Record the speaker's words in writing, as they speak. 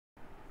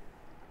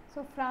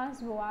So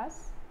Franz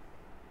Boas,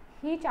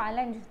 he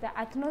challenged the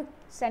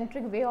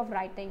ethnocentric way of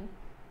writing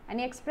and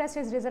he expressed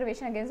his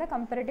reservation against the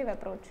comparative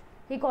approach.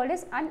 He called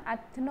it an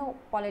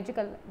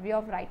ethnopolitical way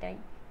of writing.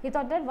 He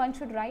thought that one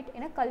should write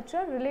in a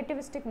cultural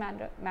relativistic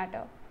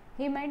matter.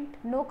 He meant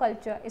no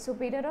culture is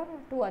superior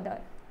to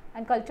other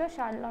and culture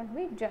shall not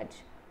be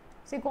judged.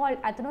 So he called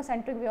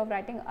ethnocentric way of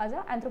writing as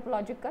an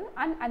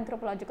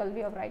anthropological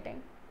way of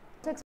writing.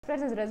 So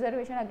expressed his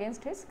reservation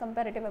against his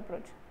comparative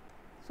approach.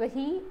 So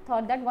he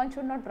thought that one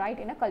should not write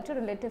in a culture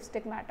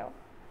relativistic matter.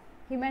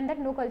 He meant that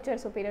no culture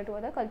is superior to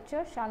other,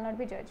 culture shall not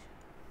be judged.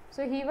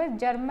 So he was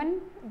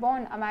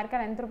German-born American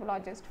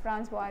anthropologist,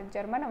 Franz Boas,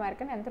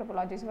 German-American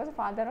anthropologist. He was the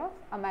father of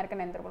American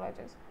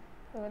anthropologists.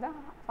 So the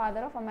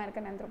father of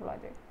American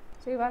anthropology.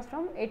 So he was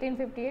from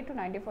 1858 to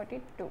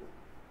 1942.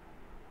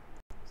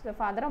 So the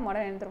father of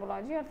modern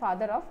anthropology or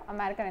father of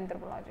American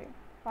anthropology.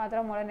 Father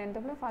of modern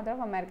anthropology, father of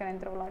American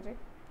anthropology.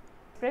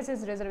 Expressed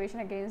his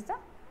reservation against the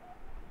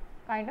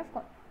kind of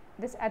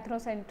this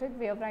ethnocentric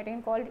way of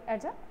writing called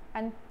as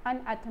an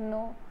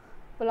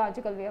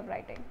ethnopolitical way of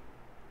writing.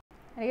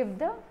 And if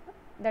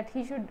that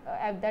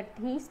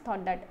he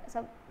thought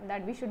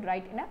that we should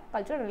write in a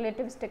cultural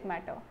relativistic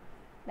matter,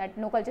 that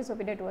no culture is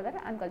superior to other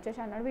and culture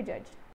shall not be judged.